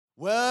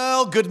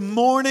Well, good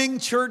morning,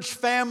 church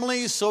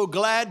family. So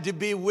glad to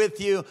be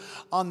with you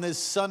on this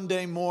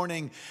Sunday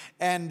morning.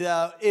 And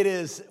it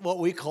is what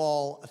we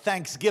call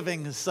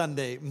Thanksgiving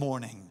Sunday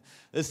morning.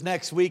 This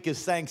next week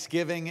is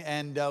Thanksgiving,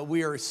 and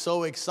we are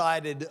so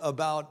excited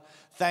about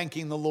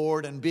thanking the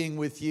Lord and being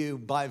with you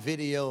by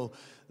video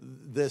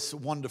this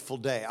wonderful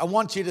day. I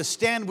want you to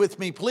stand with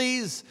me,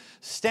 please.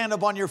 Stand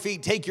up on your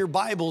feet, take your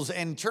Bibles,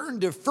 and turn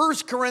to 1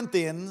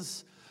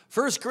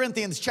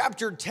 Corinthians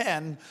chapter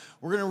 10,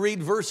 we're going to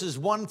read verses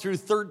 1 through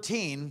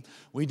 13.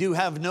 We do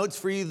have notes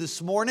for you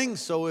this morning,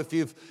 so if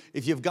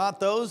you've got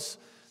those,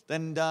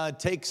 then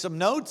take some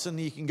notes and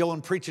you can go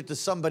and preach it to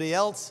somebody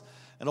else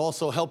and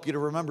also help you to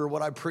remember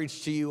what I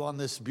preached to you on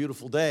this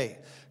beautiful day.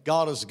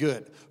 God is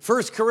good.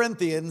 1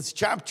 Corinthians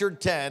chapter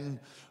 10,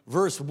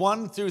 verse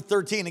 1 through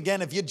 13.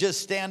 Again, if you just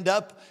stand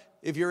up,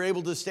 if you're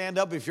able to stand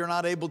up, if you're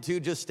not able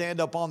to, just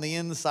stand up on the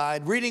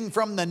inside. Reading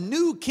from the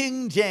New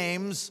King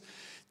James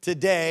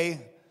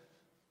today,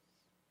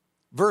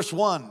 verse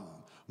 1.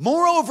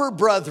 Moreover,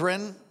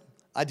 brethren,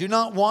 I do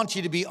not want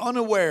you to be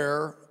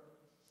unaware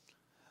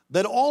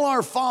that all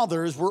our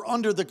fathers were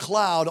under the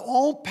cloud,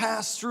 all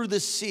passed through the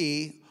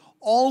sea,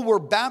 all were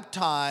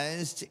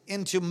baptized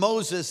into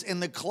Moses in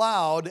the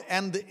cloud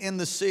and in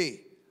the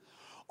sea.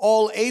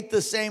 All ate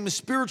the same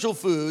spiritual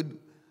food,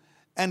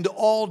 and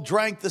all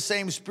drank the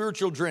same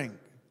spiritual drink.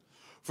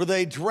 For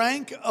they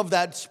drank of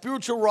that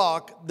spiritual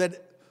rock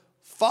that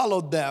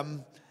followed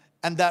them,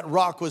 and that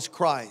rock was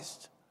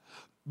Christ.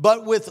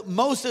 But with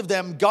most of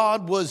them,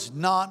 God was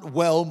not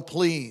well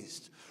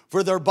pleased,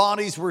 for their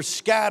bodies were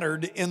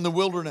scattered in the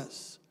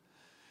wilderness.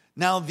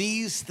 Now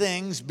these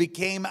things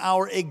became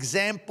our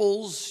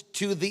examples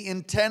to the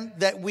intent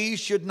that we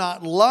should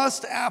not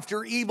lust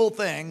after evil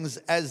things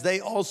as they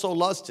also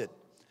lusted.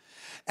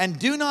 And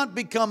do not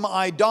become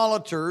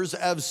idolaters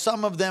as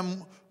some of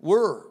them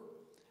were.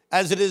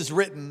 As it is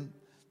written,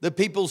 the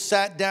people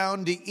sat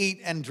down to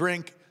eat and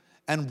drink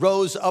and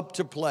rose up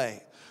to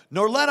play.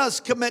 Nor let us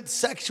commit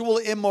sexual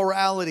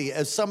immorality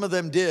as some of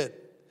them did.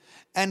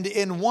 And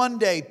in one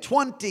day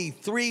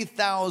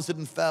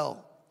 23,000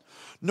 fell.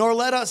 Nor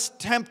let us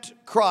tempt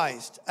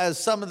Christ as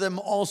some of them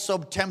also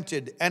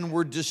tempted and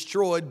were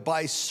destroyed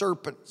by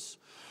serpents.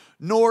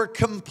 Nor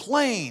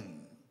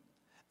complain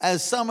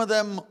as some of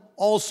them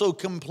also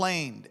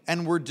complained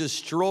and were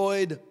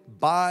destroyed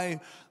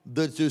by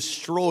the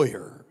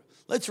destroyer.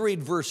 Let's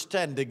read verse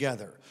 10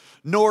 together.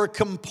 Nor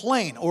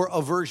complain, or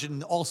a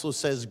version also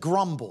says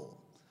grumble.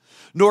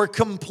 Nor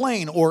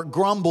complain or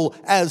grumble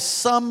as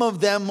some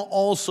of them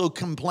also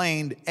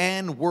complained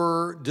and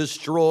were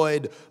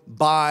destroyed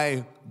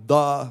by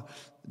the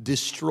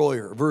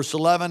destroyer. Verse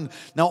 11,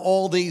 now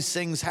all these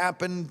things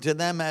happened to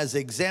them as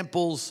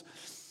examples,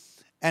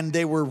 and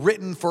they were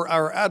written for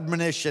our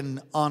admonition,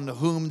 on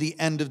whom the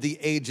end of the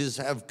ages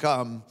have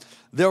come.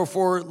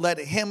 Therefore, let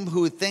him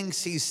who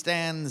thinks he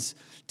stands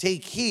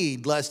take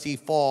heed lest he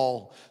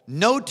fall.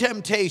 No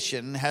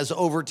temptation has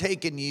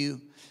overtaken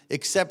you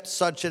except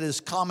such as is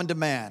common to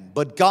man.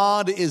 But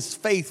God is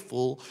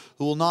faithful,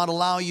 who will not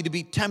allow you to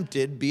be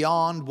tempted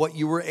beyond what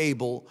you are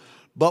able,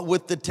 but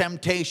with the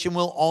temptation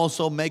will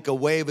also make a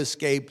way of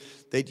escape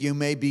that you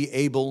may be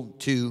able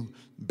to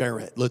bear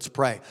it. Let's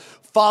pray.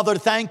 Father,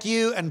 thank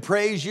you and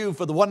praise you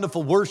for the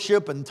wonderful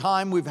worship and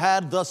time we've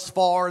had thus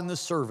far in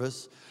this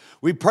service.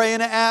 We pray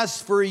and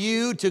ask for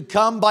you to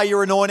come by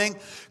your anointing,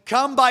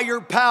 come by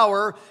your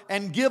power,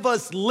 and give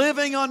us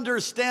living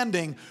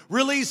understanding.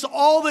 Release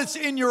all that's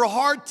in your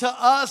heart to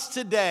us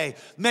today.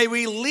 May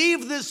we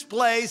leave this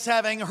place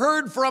having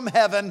heard from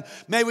heaven.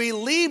 May we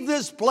leave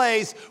this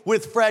place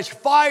with fresh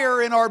fire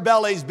in our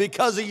bellies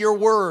because of your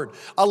word.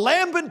 A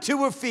lamp unto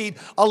our feet,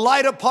 a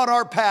light upon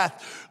our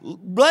path.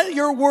 Let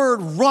your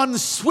word run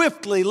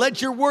swiftly.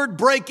 Let your word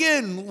break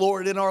in,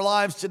 Lord, in our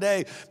lives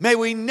today. May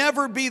we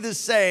never be the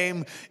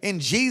same. In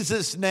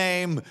Jesus'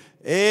 name,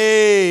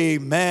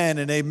 amen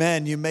and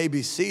amen. You may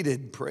be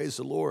seated. Praise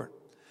the Lord.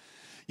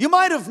 You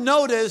might have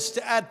noticed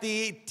at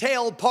the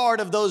tail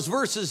part of those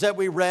verses that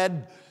we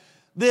read,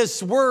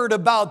 this word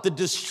about the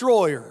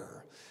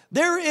destroyer.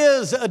 There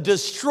is a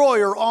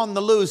destroyer on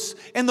the loose.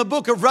 In the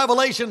book of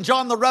Revelation,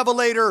 John the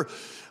Revelator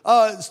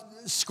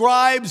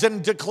scribes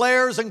and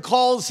declares and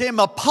calls him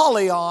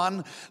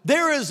Apollyon.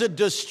 There is a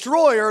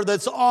destroyer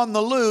that's on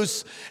the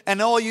loose,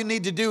 and all you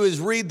need to do is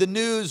read the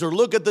news or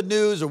look at the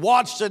news or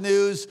watch the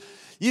news.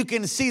 You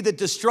can see that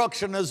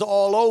destruction is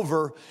all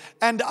over.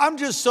 And I'm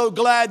just so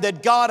glad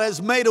that God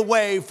has made a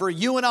way for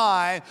you and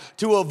I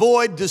to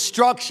avoid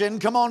destruction.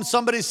 Come on,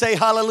 somebody say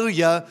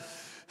hallelujah.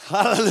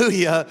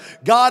 Hallelujah.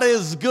 God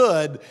is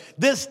good.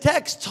 This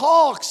text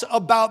talks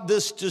about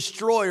this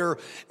destroyer,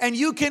 and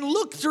you can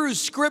look through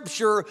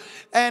Scripture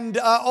and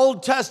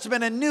Old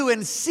Testament and New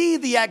and see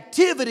the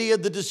activity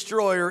of the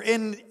destroyer.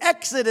 In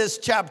Exodus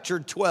chapter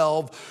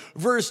 12,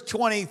 verse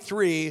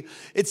 23,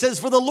 it says,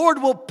 for the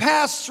Lord will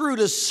pass through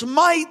to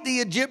smite the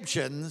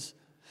Egyptians,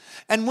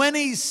 and when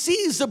he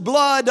sees the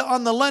blood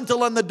on the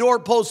lintel and the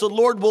doorpost, the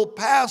Lord will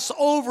pass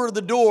over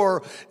the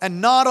door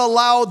and not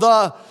allow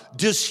the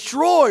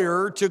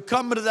destroyer to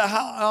come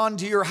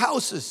onto your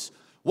houses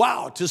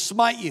Wow, to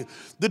smite you.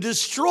 The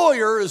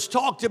destroyer is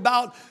talked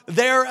about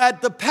there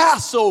at the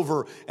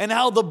Passover and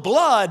how the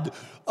blood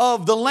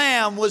of the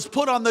lamb was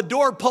put on the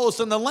doorposts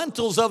and the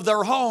lintels of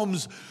their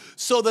homes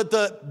so that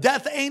the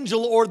death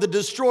angel or the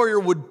destroyer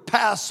would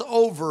pass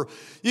over.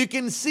 You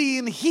can see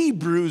in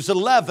Hebrews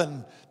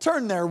 11,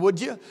 turn there,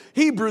 would you?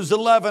 Hebrews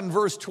 11,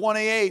 verse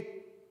 28.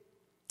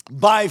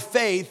 By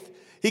faith,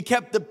 he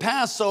kept the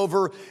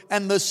Passover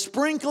and the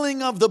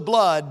sprinkling of the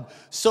blood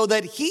so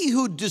that he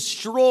who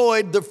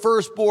destroyed the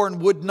firstborn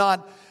would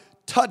not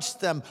touch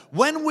them.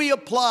 When we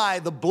apply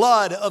the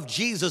blood of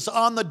Jesus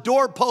on the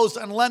doorposts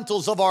and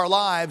lintels of our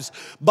lives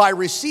by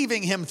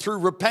receiving him through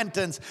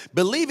repentance,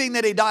 believing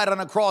that he died on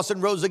a cross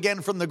and rose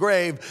again from the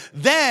grave,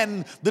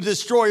 then the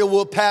destroyer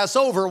will pass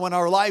over when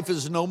our life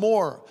is no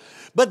more.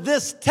 But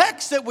this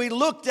text that we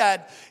looked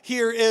at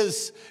here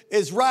is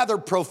rather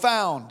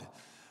profound.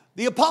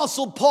 The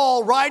Apostle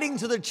Paul, writing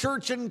to the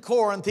church in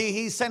Corinth,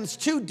 he sends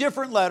two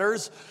different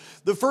letters.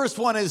 The first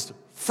one is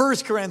 1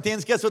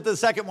 Corinthians. Guess what the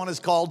second one is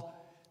called?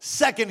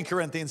 2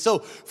 Corinthians. So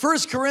 1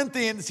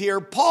 Corinthians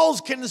here, Paul's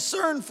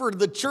concern for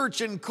the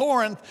church in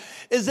Corinth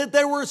is that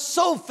they were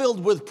so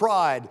filled with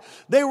pride.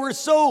 They were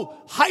so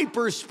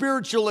hyper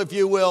spiritual, if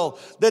you will,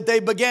 that they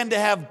began to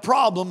have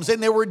problems,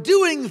 and they were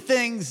doing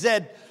things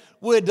that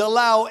would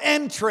allow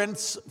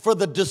entrance for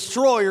the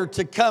destroyer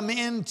to come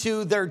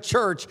into their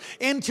church,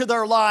 into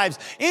their lives,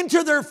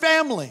 into their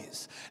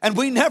families. And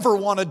we never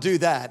want to do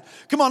that.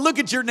 Come on, look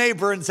at your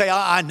neighbor and say,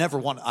 I never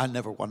want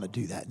to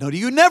do that. No, do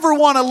you never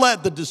want to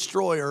let the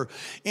destroyer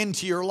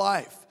into your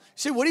life?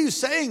 See, what are you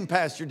saying,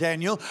 Pastor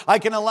Daniel? I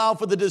can allow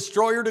for the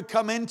destroyer to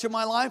come into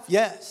my life?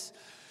 Yes.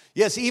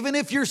 Yes, even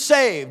if you're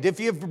saved, if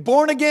you're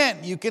born again,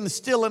 you can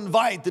still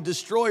invite the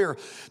destroyer.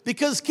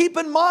 Because keep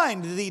in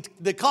mind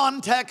the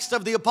context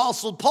of the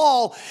Apostle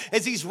Paul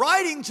as he's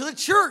writing to the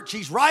church.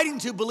 He's writing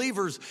to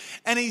believers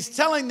and he's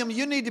telling them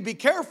you need to be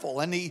careful.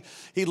 And he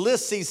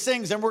lists these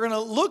things, and we're going to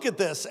look at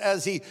this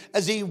as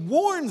he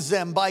warns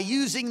them by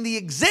using the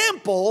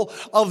example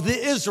of the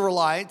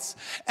Israelites.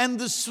 And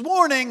this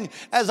morning,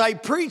 as I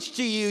preach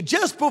to you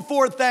just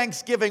before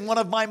Thanksgiving, one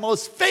of my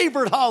most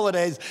favorite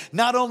holidays,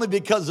 not only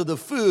because of the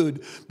food,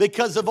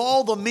 because of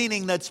all the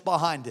meaning that's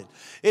behind it.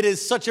 It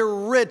is such a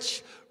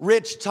rich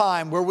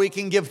time where we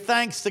can give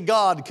thanks to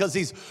God because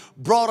he's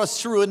brought us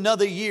through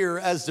another year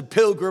as the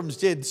pilgrims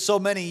did so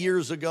many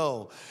years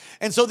ago.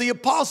 And so the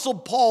Apostle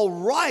Paul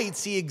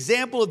writes the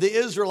example of the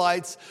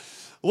Israelites,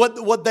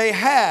 what they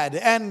had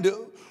and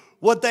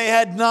what they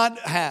had not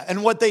had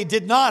and what they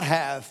did not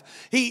have.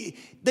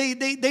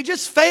 They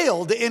just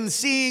failed in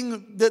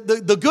seeing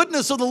the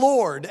goodness of the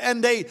Lord,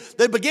 and they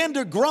began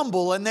to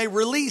grumble, and they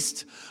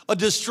released a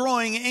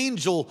destroying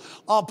angel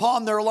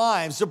upon their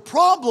lives. The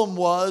problem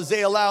was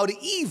they allowed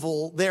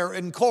evil there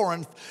in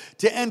Corinth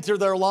to enter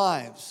their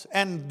lives,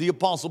 and the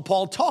Apostle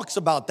Paul talks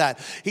about that.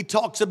 He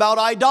talks about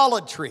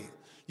idolatry.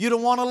 You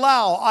don't want to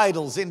allow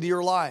idols into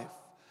your life.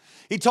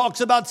 He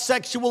talks about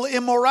sexual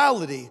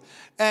immorality,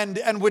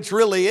 and which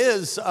really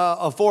is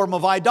a form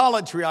of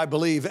idolatry, I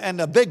believe,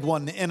 and a big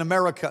one in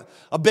America,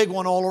 a big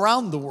one all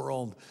around the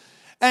world.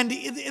 And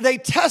they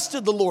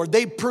tested the Lord.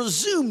 They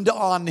presumed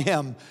on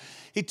him.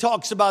 He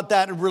talks about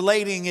that and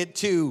relating it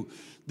to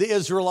the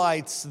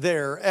Israelites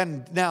there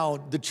and now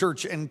the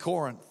church in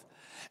Corinth.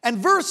 And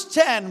verse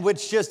 10,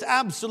 which just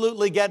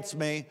absolutely gets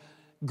me,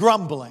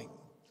 grumbling.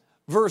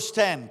 Verse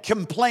 10,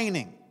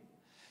 complaining.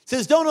 It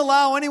says, don't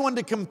allow anyone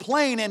to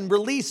complain and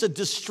release a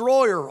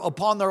destroyer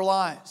upon their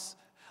lives.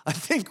 I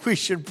think we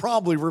should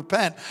probably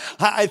repent.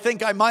 I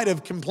think I might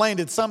have complained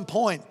at some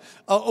point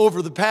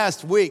over the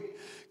past week.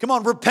 Come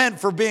on, repent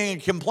for being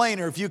a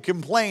complainer. If you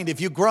complained,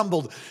 if you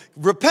grumbled,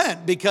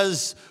 repent,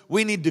 because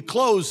we need to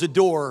close the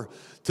door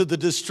to the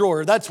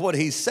destroyer. That's what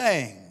he's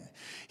saying.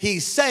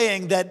 He's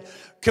saying that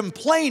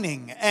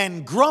complaining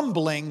and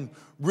grumbling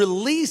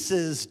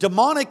releases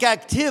demonic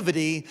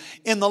activity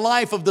in the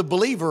life of the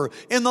believer,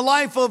 in the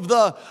life of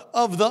the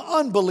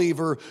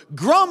unbeliever.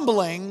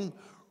 Grumbling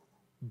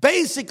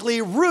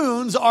basically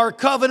ruins our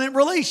covenant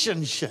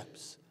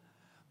relationships.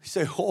 We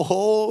say,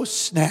 oh,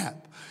 snap.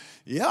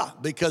 Yeah,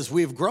 because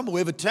we've grumbled.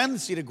 We have a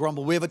tendency to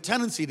grumble. We have a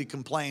tendency to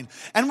complain.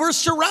 And we're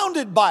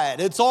surrounded by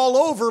it. It's all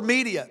over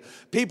media.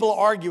 People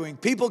arguing,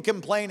 people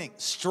complaining,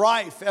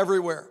 strife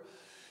everywhere.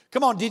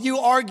 Come on, did you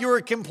argue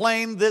or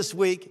complain this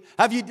week?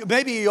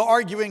 Maybe you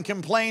argue and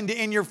complained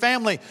in your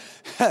family.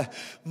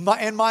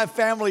 In my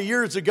family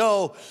years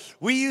ago,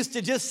 we used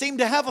to just seem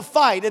to have a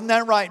fight. Isn't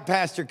that right,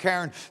 Pastor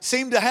Karen?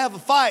 Seem to have a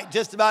fight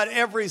just about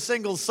every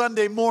single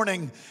Sunday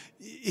morning.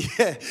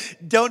 Yeah,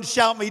 don't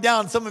shout me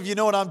down. Some of you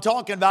know what I'm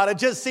talking about. It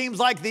just seems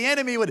like the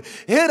enemy would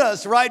hit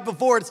us right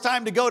before it's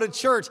time to go to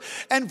church.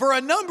 And for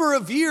a number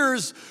of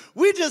years,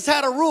 we just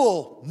had a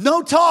rule,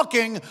 no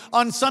talking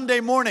on Sunday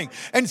morning.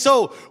 And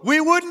so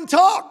we wouldn't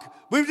talk.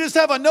 We would just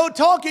have a no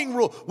talking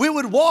rule. We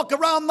would walk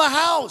around the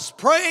house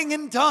praying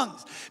in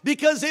tongues.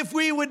 Because if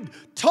we would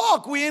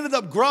talk, we ended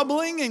up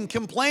grumbling and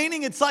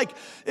complaining. It's like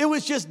it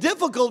was just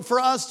difficult for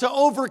us to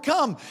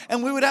overcome.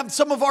 And we would have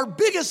some of our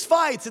biggest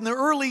fights in the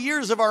early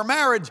years of our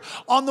marriage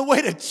on the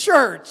way to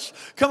church.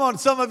 Come on,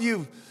 some of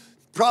you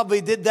probably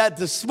did that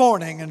this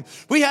morning. And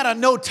we had a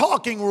no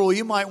talking rule.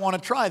 You might want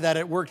to try that.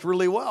 It worked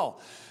really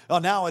well.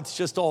 Well, now it's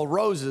just all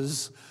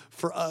roses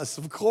for us,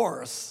 of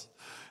course.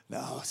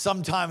 No,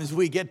 sometimes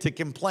we get to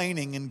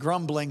complaining and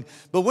grumbling.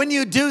 But when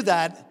you do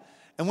that,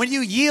 and when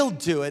you yield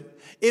to it,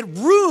 it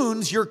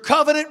ruins your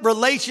covenant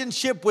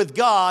relationship with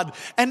God.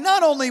 And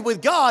not only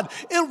with God,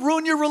 it'll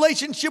ruin your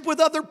relationship with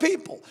other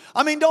people.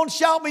 I mean, don't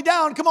shout me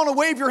down. Come on and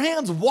wave your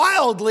hands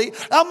wildly.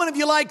 How many of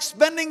you like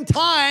spending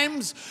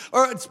time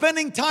or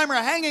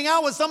hanging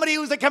out with somebody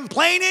who's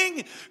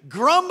complaining,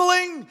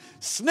 grumbling,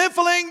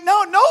 sniffling?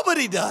 No,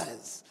 nobody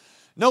does.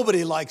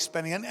 Nobody likes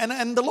spending,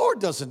 and the Lord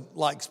doesn't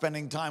like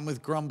spending time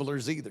with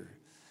grumblers either.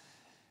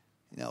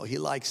 You know, He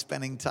likes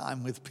spending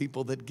time with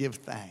people that give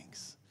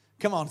thanks.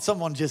 Come on,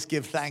 someone just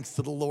give thanks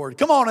to the Lord.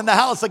 Come on, in the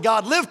house of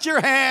God, lift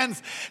your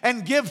hands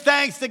and give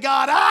thanks to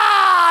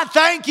God.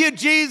 Thank you,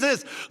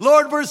 Jesus.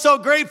 Lord, we're so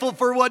grateful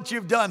for what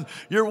you've done.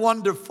 You're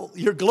wonderful.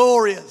 You're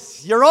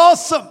glorious. You're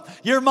awesome.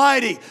 You're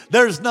mighty.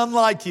 There's none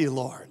like you,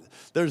 Lord.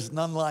 There's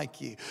none like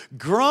you.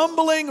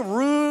 Grumbling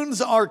ruins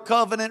our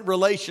covenant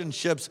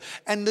relationships.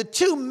 And the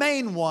two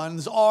main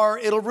ones are,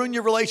 it'll ruin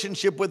your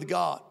relationship with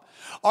God.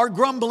 Our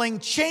grumbling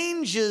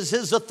changes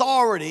His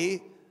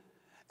authority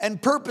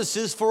and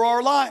purposes for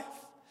our life.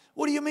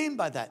 What do you mean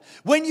by that?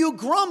 When you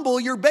grumble,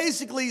 you're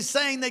basically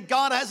saying that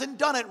God hasn't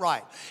done it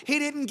right. He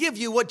didn't give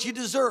you what you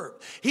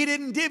deserved. He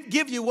didn't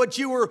give you what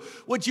you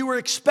were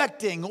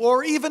expecting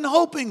or even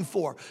hoping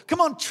for.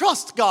 Come on,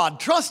 trust God.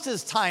 Trust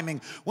His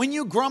timing. When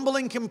you grumble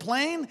and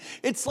complain,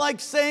 it's like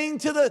saying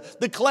to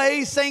the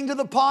clay, saying to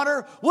the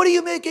potter, what are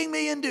you making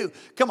me into?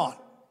 Come on.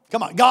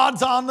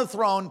 God's on the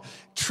throne.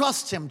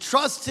 Trust Him.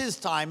 Trust His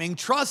timing.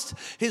 Trust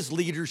His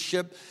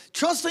leadership.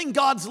 Trusting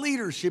God's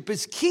leadership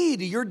is key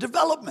to your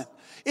development.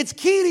 It's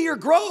key to your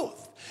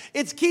growth.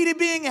 It's key to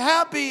being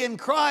happy in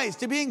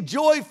Christ, to being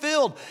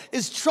joy-filled,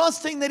 is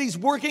trusting that He's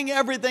working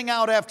everything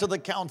out after the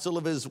counsel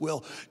of His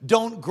will.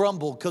 Don't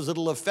grumble because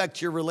it'll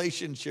affect your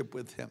relationship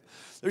with Him.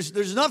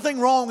 There's nothing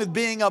wrong with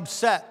being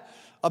upset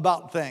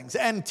about things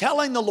and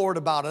telling the Lord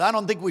about it. I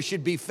don't think we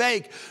should be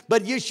fake,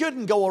 but you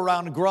shouldn't go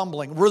around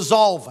grumbling.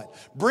 Resolve it.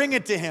 Bring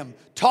it to Him.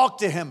 Talk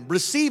to Him.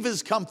 Receive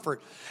His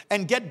comfort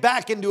and get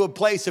back into a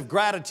place of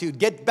gratitude.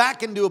 Get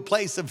back into a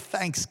place of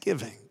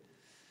thanksgiving.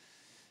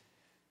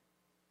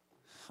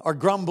 Our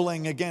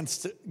grumbling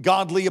against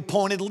godly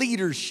appointed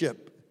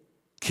leadership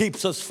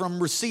keeps us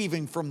from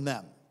receiving from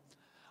them.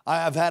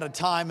 I've had a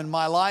time in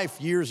my life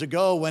years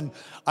ago when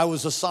I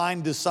was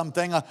assigned to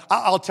something.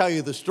 I'll tell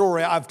you the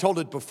story. I've told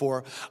it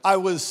before. I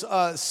was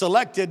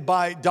selected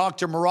by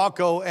Dr.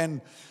 Morocco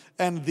and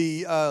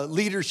the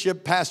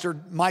leadership,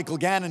 Pastor Michael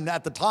Gannon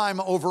at the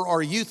time, over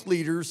our youth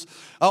leaders,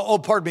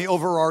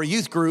 over our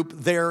youth group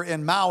there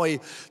in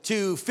Maui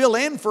to fill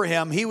in for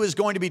him. He was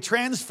going to be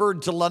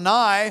transferred to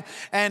Lanai,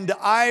 and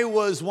I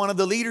was one of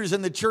the leaders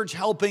in the church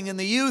helping in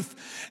the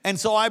youth. And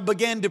so I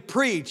began to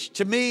preach.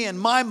 To me, in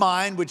my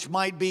mind, which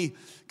might be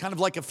kind of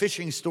like a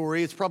fishing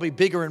story. It's probably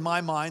bigger in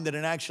my mind than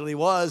it actually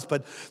was,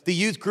 but the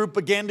youth group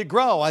began to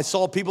grow. I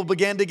saw people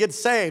began to get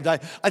saved. I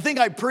think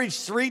I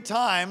preached 3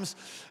 times.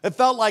 It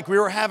felt like we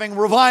were having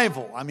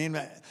revival. I mean,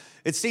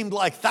 it seemed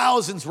like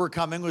thousands were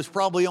coming. It was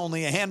probably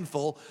only a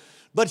handful.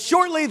 But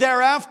shortly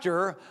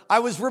thereafter, I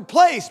was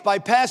replaced by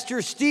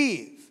Pastor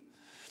Steve.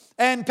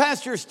 And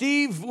Pastor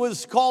Steve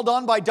was called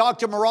on by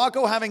Dr.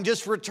 Morocco, having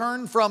just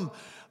returned from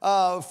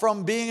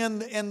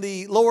being in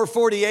the lower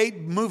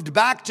 48, moved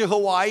back to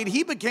Hawaii.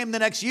 He became the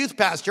next youth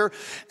pastor.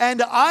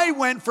 And I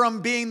went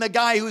from being the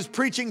guy who was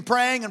preaching,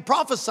 praying, and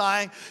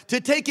prophesying to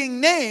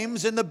taking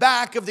names in the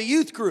back of the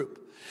youth group.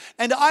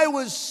 And I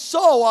was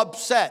so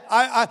upset.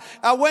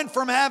 I went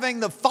from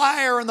having the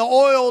fire and the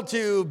oil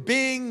to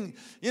being,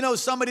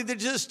 somebody that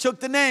just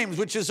took the names,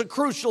 which is a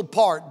crucial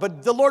part.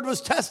 But the Lord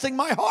was testing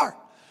my heart.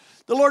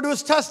 The Lord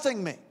was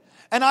testing me.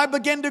 And I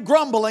began to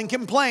grumble and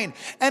complain.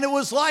 And it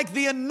was like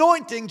the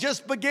anointing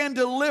just began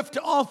to lift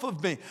off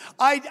of me.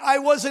 I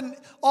wasn't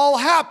all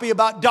happy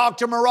about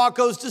Dr.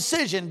 Morocco's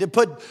decision to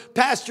put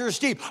Pastor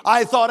Steve.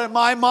 I thought in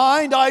my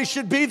mind I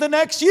should be the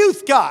next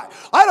youth guy.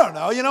 I don't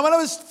know. When I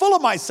was full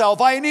of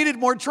myself, I needed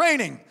more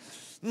training.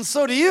 And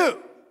so do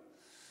you.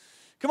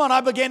 Come on,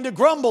 I began to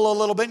grumble a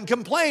little bit and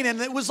complain,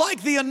 and it was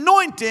like the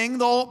anointing,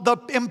 the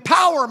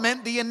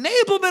empowerment, the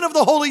enablement of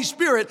the Holy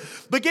Spirit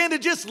began to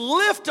just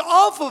lift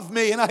off of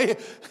me, and I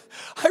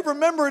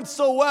remember it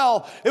so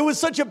well. It was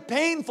such a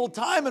painful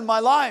time in my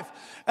life,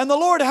 and the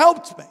Lord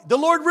helped me. The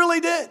Lord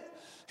really did.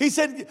 He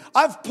said,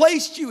 I've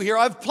placed you here.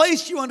 I've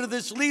placed you under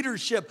this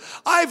leadership.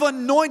 I've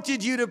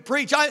anointed you to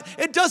preach.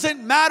 It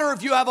doesn't matter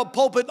if you have a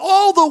pulpit.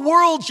 All the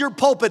world's your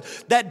pulpit.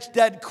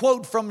 That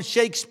quote from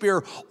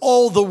Shakespeare,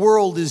 all the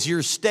world is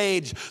your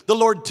stage. The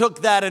Lord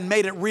took that and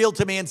made it real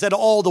to me and said,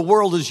 all the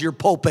world is your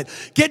pulpit.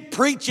 Get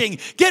preaching.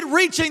 Get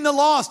reaching the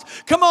lost.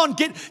 Come on,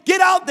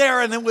 get out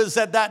there. And it was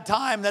at that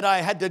time that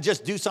I had to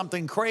just do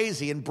something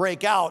crazy and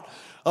break out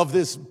of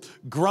this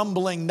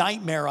grumbling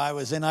nightmare I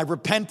was in. I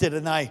repented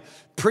and I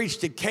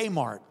preached at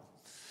Kmart.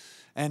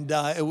 And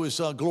it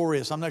was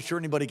glorious. I'm not sure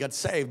anybody got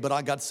saved, but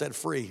I got set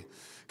free.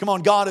 Come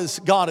on, God is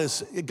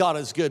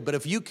good. But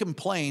if you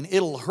complain,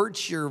 it'll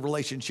hurt your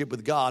relationship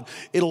with God.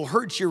 It'll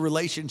hurt your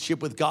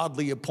relationship with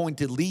godly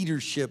appointed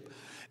leadership.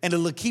 And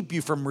it'll keep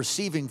you from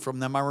receiving from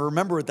them. I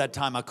remember at that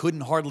time, I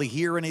couldn't hardly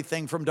hear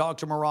anything from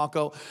Dr.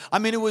 Morocco. I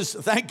mean,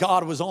 thank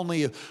God, it was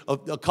only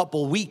a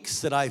couple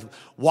weeks that I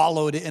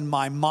wallowed in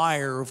my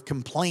mire of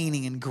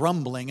complaining and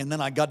grumbling, and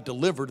then I got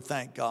delivered,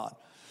 thank God.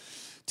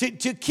 To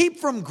keep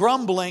from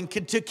grumbling,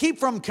 to keep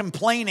from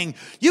complaining,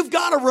 you've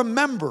got to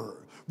remember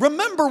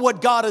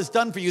what God has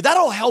done for you.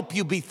 That'll help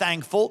you be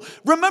thankful.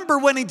 Remember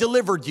when He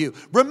delivered you.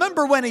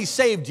 Remember when He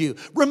saved you.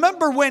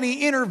 Remember when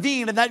He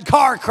intervened in that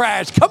car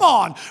crash. Come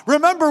on.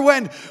 Remember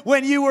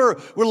when you were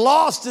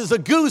lost as a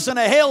goose in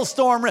a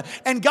hailstorm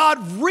and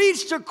God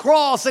reached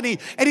across and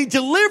He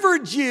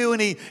delivered you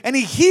and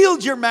He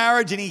healed your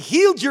marriage and He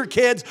healed your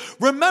kids.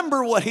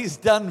 Remember what He's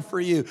done for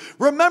you.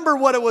 Remember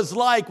what it was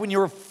like when you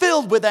were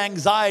filled with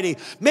anxiety.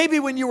 Maybe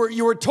when you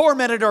were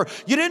tormented or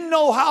you didn't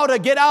know how to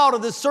get out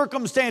of the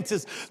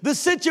circumstances, the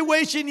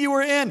situation you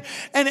were in,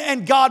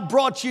 and God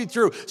brought you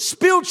through.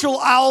 Spiritual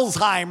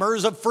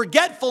Alzheimer's, of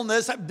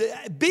forgetfulness,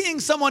 being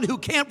someone who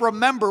can't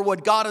remember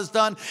what God has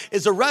done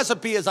is a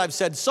recipe, as I've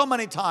said so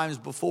many times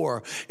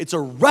before, it's a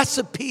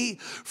recipe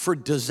for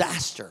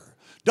disaster.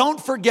 Don't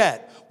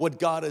forget what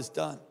God has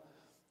done.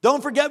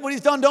 Don't forget what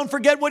He's done. Don't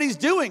forget what He's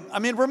doing. I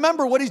mean,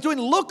 remember what He's doing.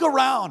 Look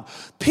around.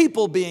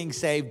 People being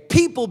saved.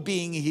 People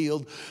being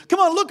healed. Come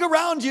on, look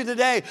around you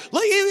today.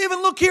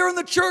 Even look here in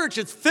the church.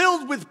 It's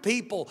filled with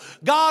people.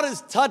 God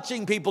is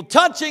touching people,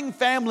 touching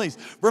families.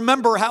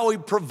 Remember how He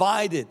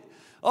provided.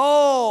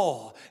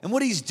 Oh, and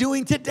what He's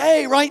doing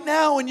today, right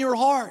now in your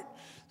heart.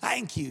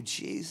 Thank you,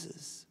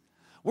 Jesus.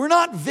 We're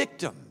not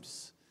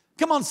victims.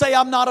 Come on, say,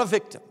 I'm not a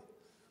victim.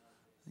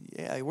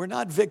 Yeah, we're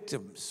not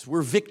victims.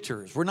 We're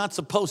victors. We're not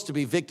supposed to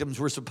be victims.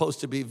 We're supposed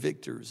to be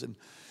victors. And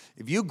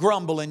if you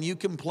grumble and you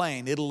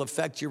complain, it'll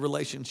affect your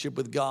relationship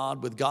with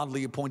God, with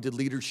godly appointed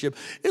leadership.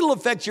 It'll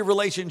affect your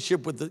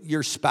relationship with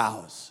your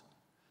spouse.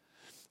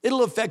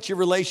 It'll affect your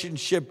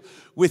relationship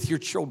with your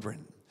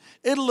children.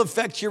 It'll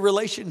affect your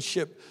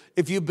relationship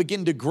if you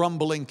begin to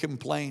grumble and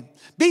complain.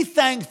 Be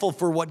thankful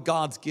for what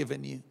God's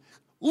given you.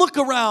 Look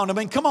around. I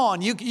mean, come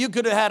on. You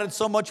could have had it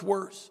so much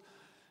worse.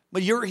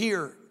 But you're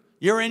here.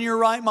 You're in your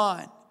right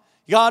mind.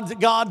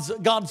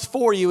 God's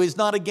for you. He's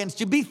not against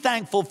you. Be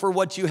thankful for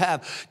what you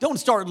have. Don't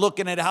start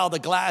looking at how the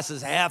glass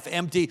is half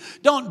empty.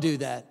 Don't do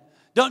that.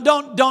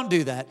 Don't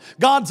do that.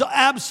 God's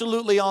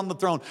absolutely on the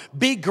throne.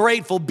 Be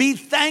grateful. Be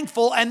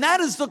thankful. And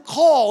that is the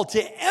call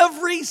to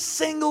every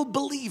single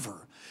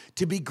believer,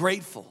 to be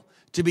grateful,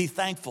 to be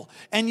thankful.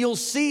 And you'll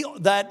see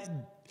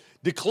that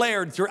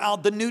declared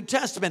throughout the New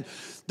Testament.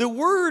 The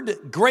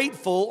word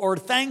grateful or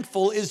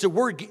thankful is the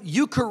word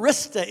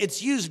Eucharista.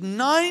 It's used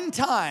 9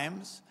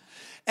 times,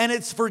 and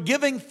it's for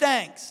giving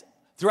thanks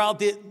throughout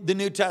the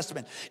New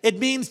Testament. It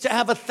means to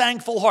have a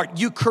thankful heart.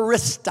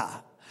 Eucharista.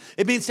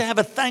 It means to have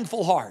a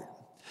thankful heart.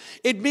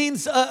 It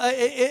means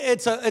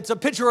it's a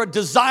picture, a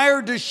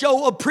desire to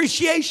show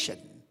appreciation.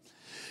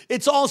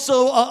 It's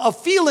also a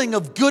feeling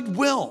of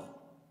goodwill.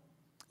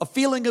 A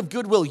feeling of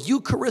goodwill.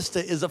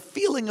 Eucharista is a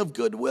feeling of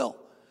goodwill.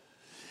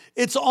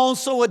 It's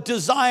also a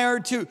desire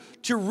to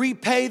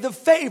repay the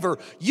favor.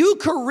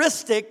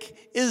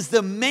 Eucharistic is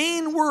the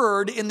main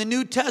word in the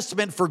New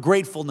Testament for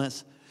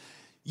gratefulness.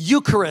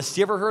 Eucharist,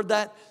 you ever heard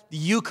that? The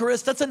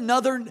Eucharist, that's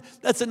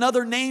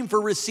another name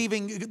for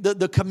receiving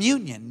the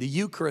communion, the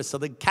Eucharist. So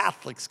the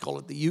Catholics call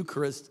it the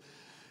Eucharist.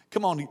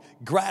 Come on,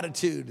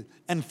 gratitude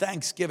and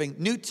thanksgiving.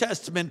 New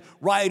Testament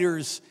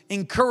writers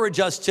encourage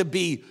us to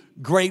be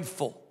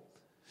grateful.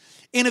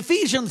 In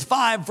Ephesians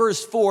 5,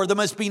 verse 4, there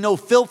must be no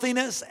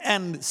filthiness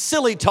and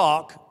silly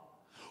talk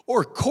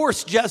or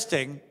coarse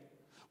jesting,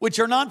 which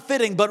are not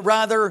fitting, but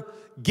rather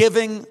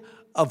giving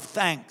of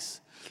thanks.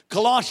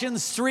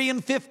 Colossians 3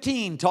 and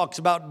 15 talks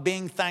about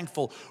being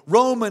thankful.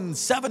 Romans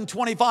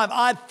 7:25,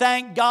 I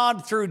thank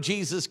God through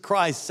Jesus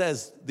Christ,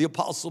 says the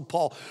Apostle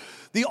Paul.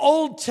 The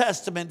Old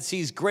Testament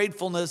sees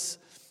gratefulness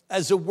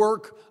as a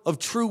work of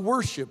true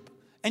worship.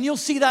 And you'll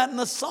see that in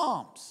the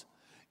Psalms.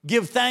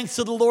 Give thanks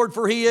to the Lord,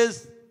 for He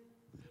is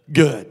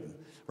good,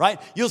 right?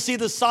 You'll see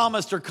the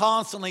psalmists are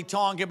constantly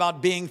talking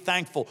about being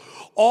thankful.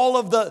 All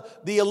of the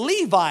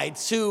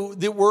Levites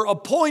that were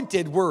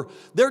appointed,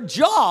 their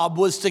job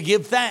was to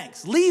give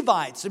thanks.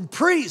 Levites and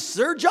priests,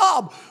 their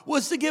job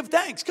was to give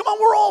thanks. Come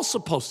on, we're all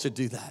supposed to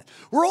do that.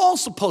 We're all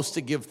supposed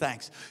to give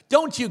thanks.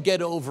 Don't you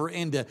get over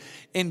into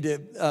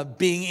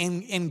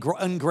being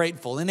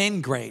ungrateful and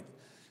ingrate.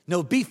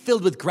 No, be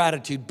filled with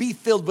gratitude. Be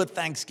filled with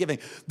thanksgiving.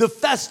 The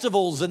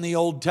festivals in the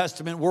Old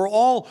Testament were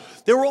all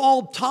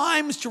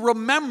times to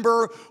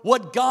remember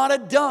what God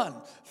had done.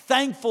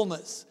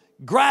 Thankfulness,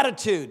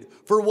 gratitude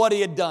for what he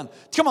had done.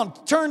 Come on,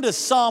 turn to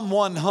Psalm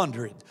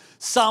 100.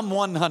 Psalm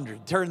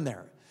 100, turn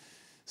there.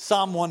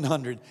 Psalm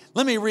 100.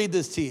 Let me read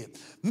this to you.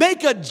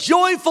 Make a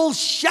joyful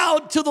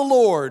shout to the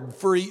Lord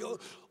for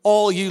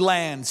all you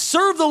lands.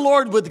 Serve the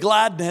Lord with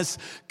gladness.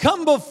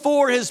 Come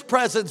before his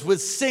presence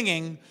with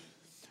singing.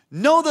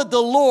 Know that the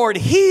Lord,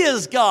 he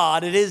is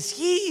God. It is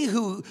he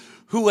who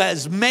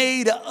has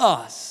made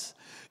us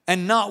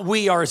and not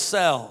we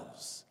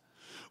ourselves.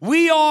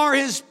 We are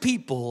his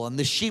people and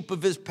the sheep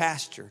of his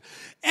pasture.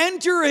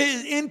 Enter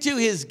into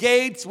his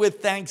gates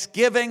with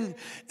thanksgiving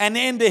and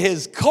into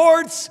his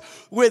courts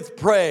with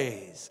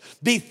praise.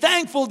 Be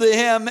thankful to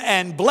him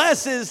and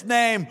bless his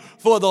name,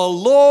 for the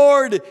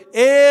Lord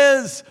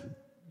is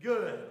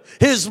good.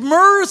 His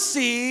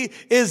mercy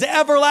is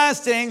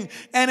everlasting,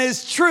 and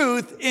his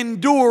truth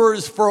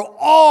endures for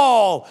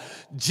all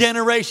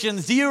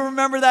generations. Do you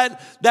remember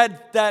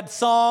that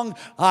song?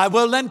 I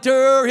will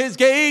enter his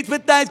gates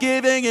with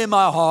thanksgiving in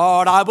my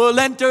heart. I will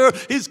enter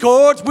his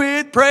courts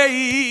with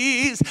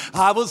praise.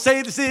 I will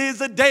say this is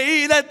the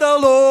day that the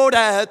Lord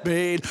hath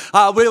made.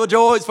 I will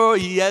rejoice, for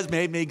he has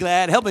made me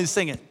glad. Help me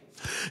sing it.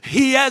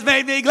 He has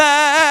made me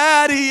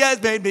glad, he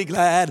has made me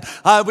glad.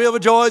 I will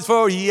rejoice,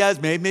 for he has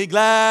made me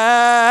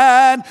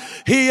glad.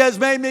 He has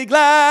made me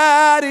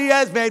glad, he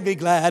has made me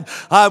glad.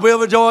 I will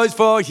rejoice,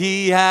 for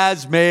he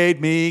has made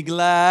me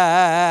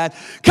glad.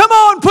 Come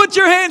on, put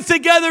your hands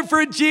together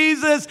for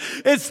Jesus.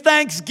 It's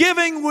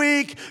Thanksgiving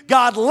week.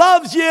 God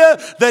loves you.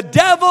 The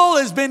devil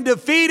has been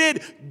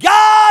defeated.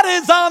 God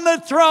is on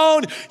the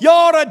throne. You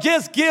ought to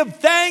just give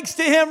thanks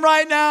to him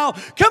right now.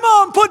 Come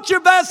on, put your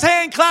best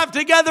hand clap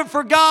together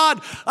for God.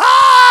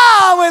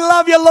 We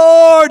love you,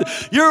 Lord.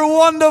 You're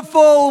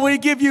wonderful. We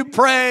give you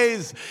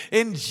praise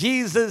in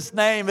Jesus'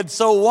 name. It's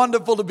so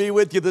wonderful to be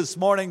with you this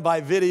morning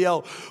by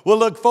video. We'll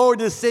look forward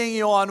to seeing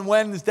you on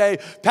Wednesday.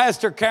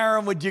 Pastor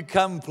Karen, would you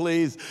come,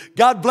 please?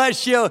 God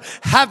bless you.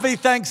 Happy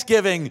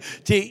Thanksgiving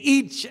to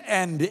each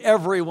and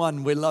every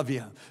one. We love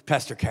you.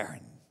 Pastor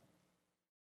Karen.